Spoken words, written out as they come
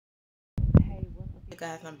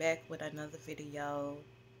guys? I'm back with another video.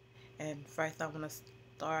 And first, I want to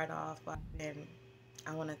start off by saying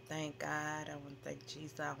I want to thank God. I want to thank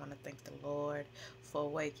Jesus. I want to thank the Lord for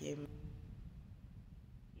waking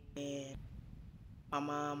me and my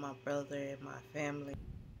mom, my brother, and my family,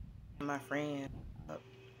 and my friends up.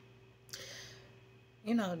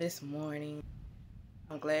 This morning,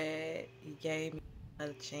 I'm glad He gave me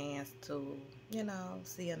another chance to,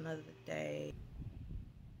 see another day.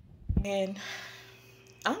 And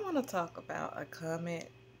I want to talk about a comment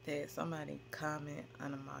that somebody comment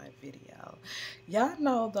under my video. Y'all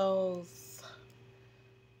know those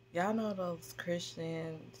y'all know those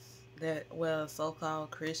Christians that, well,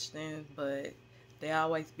 so-called Christians, but they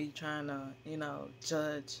always be trying to,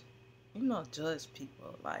 judge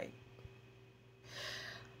people. Like,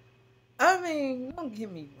 I mean, don't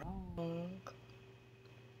get me wrong.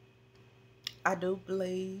 I do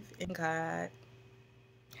believe in God.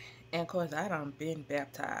 And of course I done been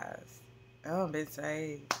baptized. I done been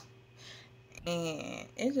saved. And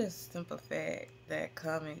it's just simple fact that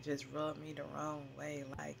comment just rubbed me the wrong way.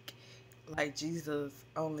 Like Jesus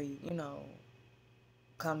only,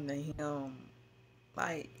 come to him.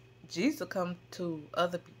 Like Jesus come to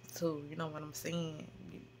other people too. You know what I'm saying?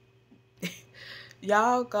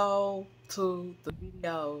 Y'all go to the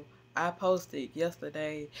video I posted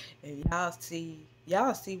yesterday and y'all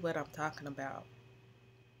see what I'm talking about.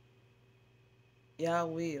 Y'all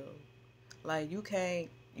will. Like you can't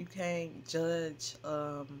judge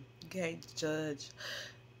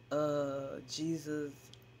Jesus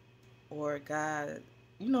or God,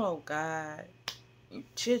 God,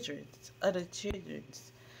 other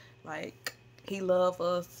children's. Like, he love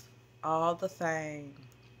us all the same.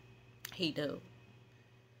 He do.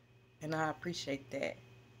 And I appreciate that.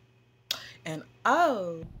 And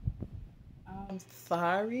oh, I'm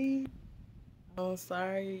sorry. I'm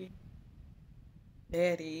sorry,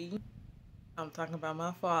 Daddy. I'm talking about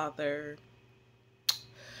my father.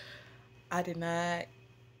 I did not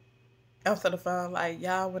answer the phone. Like,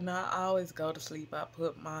 y'all, when I always go to sleep, I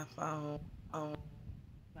put my phone on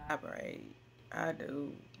vibrate. I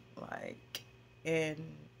do. Like,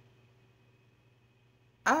 and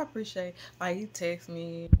I appreciate, like, he text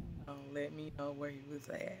me, let me know where he was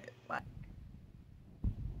at. Like,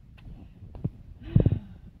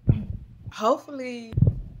 hopefully,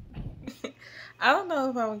 I don't know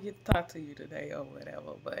if I'm gonna get to talk to you today or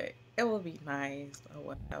whatever, but it will be nice or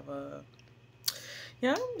whatever.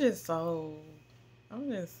 Yeah, I'm just something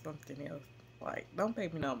else. Like, don't pay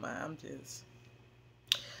me no mind.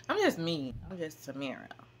 I'm just me. I'm just Tamara.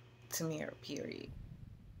 Tamara, period.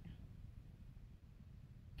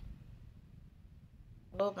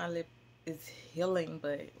 Oh, my lip is healing,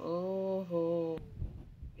 but oh,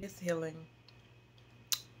 it's healing.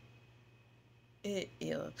 It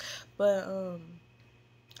is. But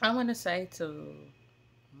I want to say to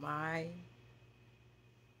my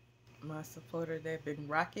my supporter that been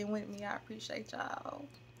rocking with me, I appreciate y'all.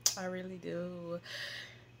 I really do.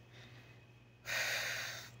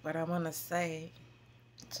 But I want to say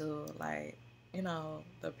to, like,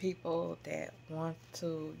 the people that want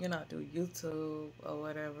to, do YouTube or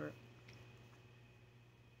whatever,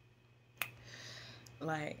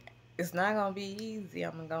 like, it's not gonna be easy.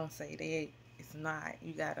 I'm gonna say that it's not.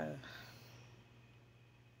 You gotta,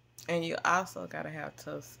 and you also gotta have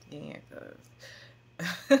tough skin, cause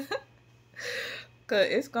cause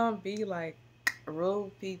it's gonna be like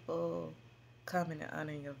rude people coming and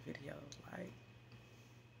under your videos.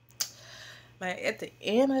 Like at the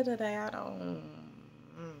end of the day, I don't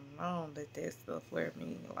let that stuff wear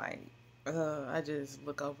me. Like, I just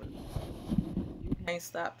look over. You can't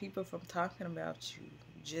stop people from talking about you.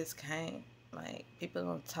 You just can't. Like, people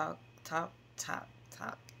gonna talk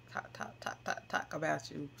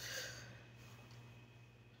about you.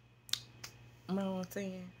 You know what I'm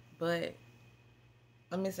saying? But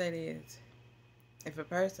let me say this: if a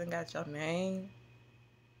person got your name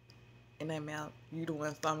in their mouth, you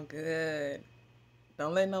doing something good.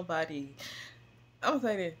 Don't let nobody. I'm gonna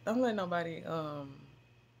say this: don't let nobody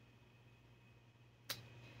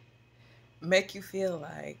make you feel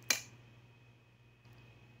like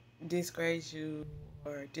disgrace you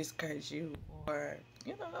or discourage you, or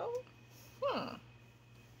hmm,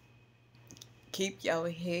 keep your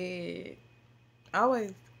head.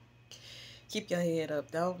 Always keep your head up.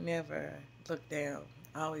 Don't never look down.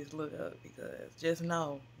 Always look up, because just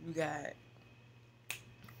know you got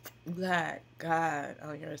God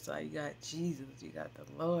on your side. You got Jesus. You got the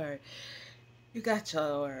Lord. You got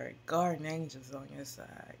your guardian angels on your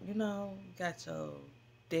side. You got your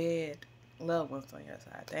dead loved ones on your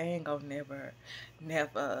side. They ain't gonna never,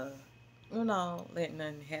 let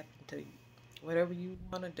nothing happen to you. Whatever you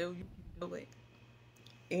want to do, you can do it.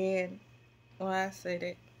 And when I say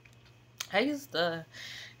that, I used to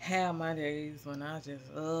have my days when I just,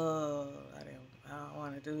 I don't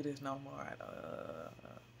want to do this no more.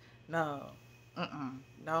 No,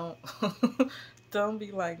 don't, don't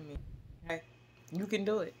be like me. Okay? You can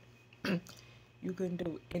do it. You can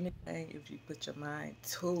do anything if you put your mind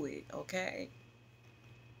to it. Okay.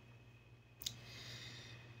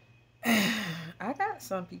 I got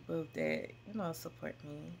some people that support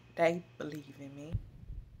me. They believe in me.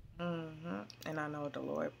 And I know the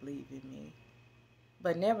Lord believe in me.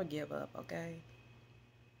 But never give up, okay?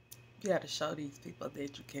 You gotta show these people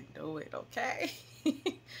that you can do it, okay?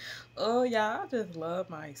 Oh, yeah, I just love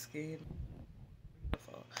my skin.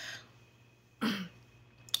 Beautiful.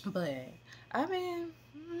 But, I mean,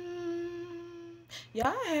 yeah,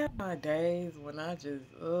 I have my days when I just,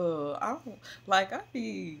 I don't, like, I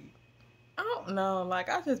don't know, like,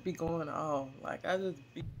 I just be going off. Like, I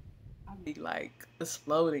be like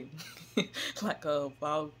exploding like a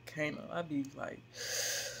volcano. I be like,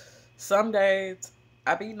 some days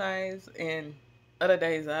I be nice, and other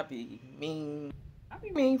days I be mean. I be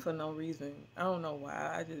mean for no reason. I don't know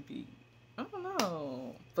why. I don't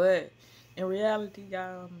know. But in reality,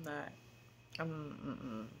 y'all, I'm not.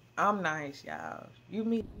 I'm nice, y'all. You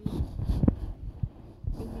meet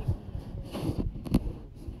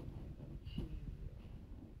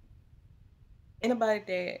anybody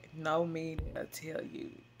that know me, they'll tell you,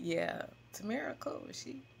 yeah, Tamara cool.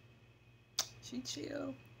 She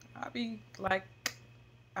chill. I be like,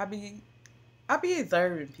 I be I be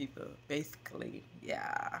observing people, basically.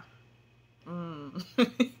 Yeah. Mm.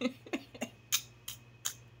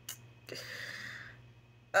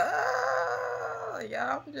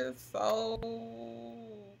 Yeah, I'm just so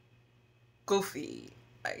goofy.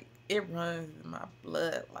 Like it runs in my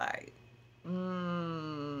blood. Like,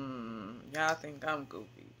 y'all think I'm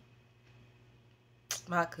goofy.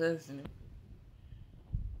 My cousin,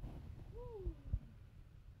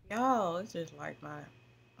 y'all, it's just like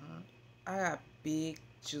mm, I got big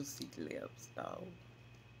juicy lips though.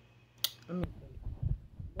 I mean,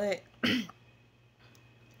 but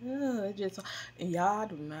it just y'all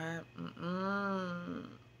do not.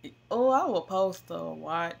 Oh, I was supposed to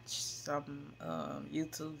watch some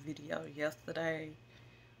YouTube video yesterday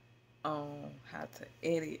on how to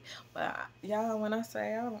edit, but y'all, when I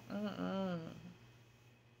say I don't,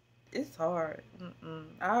 it's hard.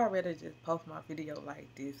 I already just post my video like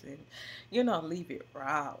this and leave it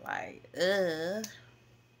raw. Like,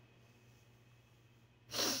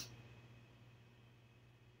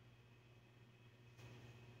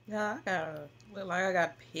 yeah, I got a look like I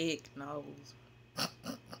got pig nose,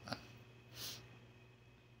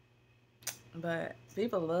 but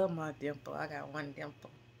people love my dimple. I got one dimple.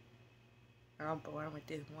 I'm born with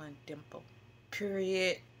this one dimple.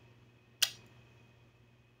 Period.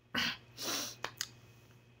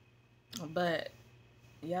 But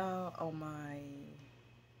y'all, on my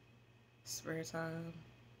spare time,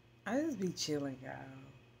 I just be chilling, y'all.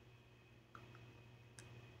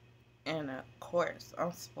 And of course,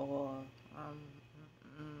 I'm spoiled.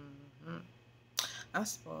 Mm, I'm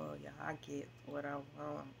spoiled, y'all. I get what I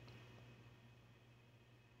want.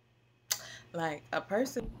 Like a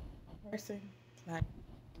person, like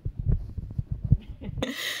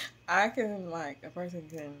a person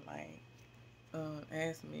can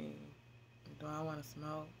ask me, do I want to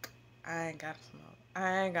smoke? I ain't gotta smoke.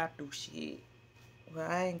 I ain't gotta do shit. Well,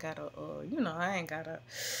 I ain't gotta, I ain't gotta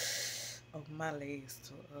open my legs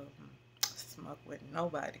to smoke with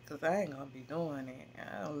nobody because I ain't gonna be doing it.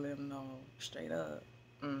 I don't let them know straight up.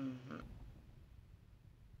 hmm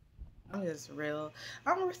I'm just real.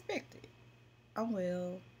 I'm respected. I'm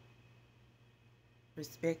well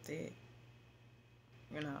respected,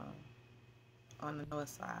 you know, on the north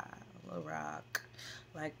side, Little Rock.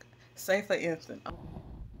 Like, say for instance, I'm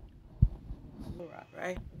Little Rock,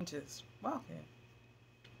 right? I'm just walking.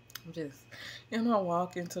 I'm just,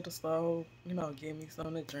 walking to the store, get me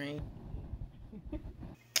something to drink.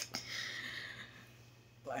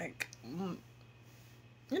 Like,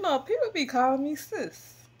 people be calling me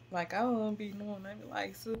sis. Like, I don't be knowing. They be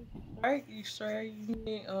like, sis, you straight,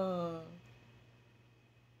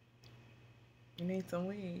 you need some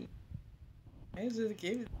weed. They just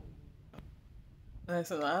give it.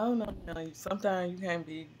 So I don't know. Sometimes you can't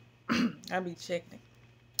be, I be checking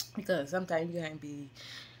because sometimes you can't be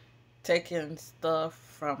taking stuff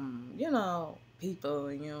from, people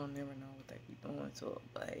and you don't never know what they be doing to it.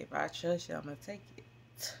 But if I trust you, I'm gonna take it.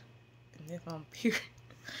 And if I'm pure,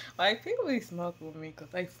 like people be smoking with me because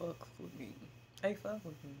they fuck with me. They fuck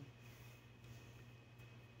with me.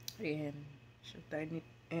 And should they need,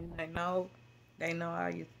 and they know. They know I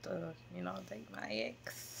used to, date my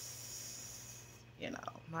ex.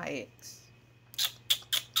 My ex.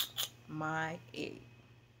 My ex.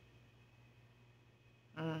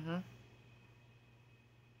 Mm-hmm.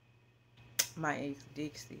 My ex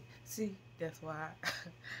Dixie. See, that's why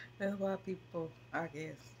that's why people, I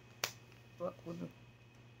guess, fuck with me.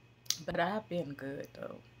 But I've been good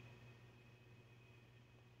though.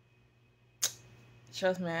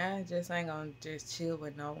 Trust me, I just ain't gonna just chill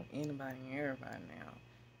with no anybody and everybody now.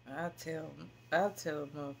 I tell a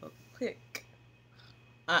motherfucker quick.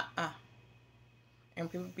 Uh-uh. And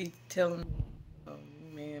people be telling me,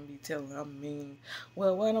 man be telling I'm mean.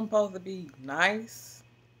 Well, what I'm supposed to be nice?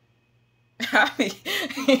 I be,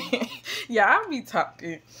 yeah, I be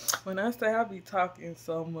talking. When I say I be talking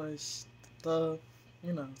so much stuff,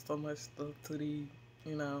 so much stuff to the,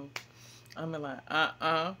 you know, I'm like,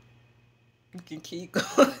 you can keep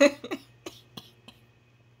going.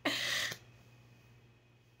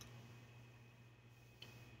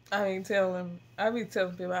 I be telling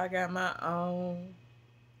people I got my own,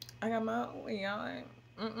 y'all.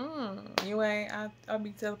 You ain't, I be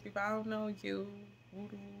telling people I don't know you.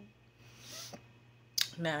 Voodoo.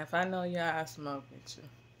 Now, if I know you, I smoke with you.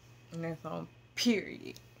 And that's on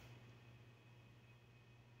period.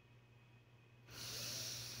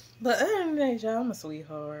 But other than that, y'all, I'm a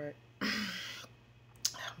sweetheart.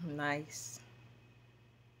 I'm nice.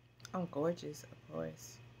 I'm gorgeous, of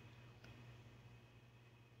course.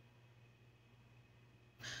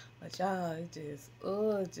 But y'all, it's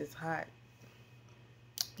just hot.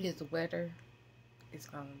 It's weather. It's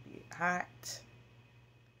gonna be hot.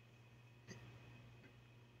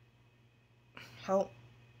 Hope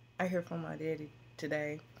I hear from my daddy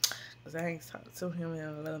today. Because I ain't talked to him in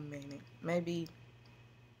a little minute. Maybe,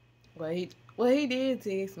 well, he did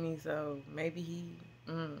text me, so maybe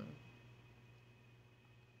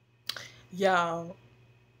y'all,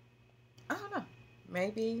 I don't know.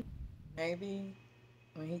 Maybe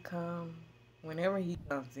when he come, whenever he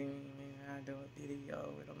comes to me, man, I do a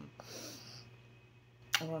video with him.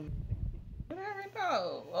 You never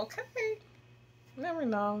know, okay? You never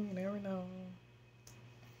know. You never know.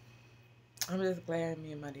 I'm just glad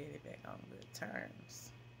me and my daddy back on good terms.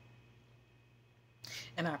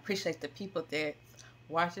 And I appreciate the people that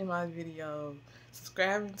watching my video,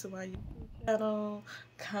 subscribing to my YouTube channel,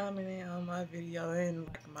 commenting on my video and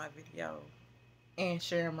liking my video and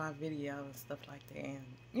sharing my video and stuff like that,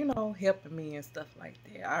 and helping me and stuff like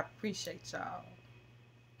that. I appreciate y'all.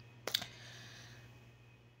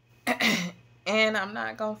 And I'm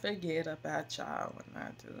not gonna forget about y'all when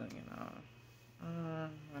I do,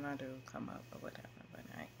 when I do come up or whatever. But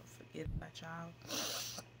I ain't gonna forget about y'all.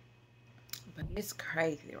 But it's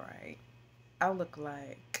crazy, right? I look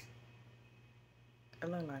like my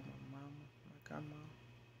mama, my grandma,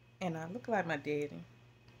 and I look like my daddy.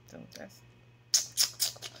 So that's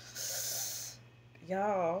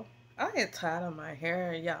y'all. I get tired of my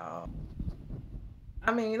hair, y'all.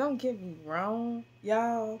 I mean, don't get me wrong,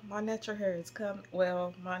 y'all. My natural hair is coming.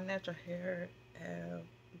 Well, my natural hair have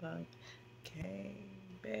like came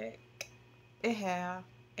back. It have.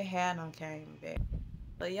 It had on came back.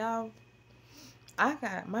 But y'all, I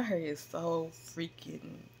got my hair is so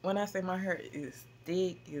freaking. When I say my hair is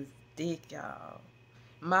thick, y'all.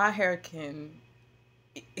 My hair can.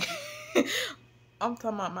 I'm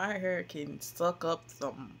talking about my hair can suck up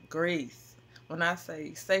some grease. When I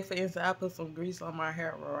say for instance, I put some grease on my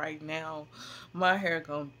hair right now, my hair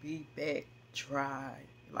gonna be back dry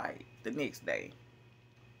like the next day.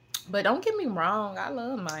 But don't get me wrong, I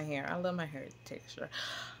love my hair. I love my hair texture.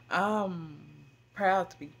 I'm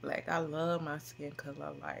proud to be black. I love my skin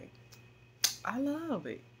color. Like, I love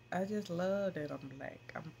it. I just love that I'm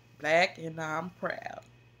black. I'm black and I'm proud.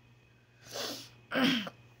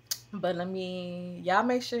 But y'all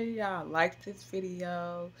make sure y'all like this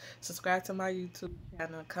video, subscribe to my YouTube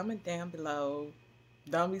channel, comment down below.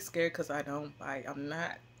 Don't be scared because I don't bite. I'm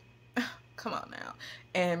not. Come on now.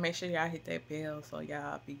 And make sure y'all hit that bell so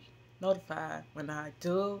y'all be notified when I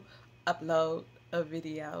do upload a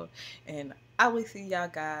video. And I will see y'all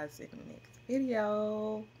guys in the next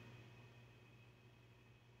video.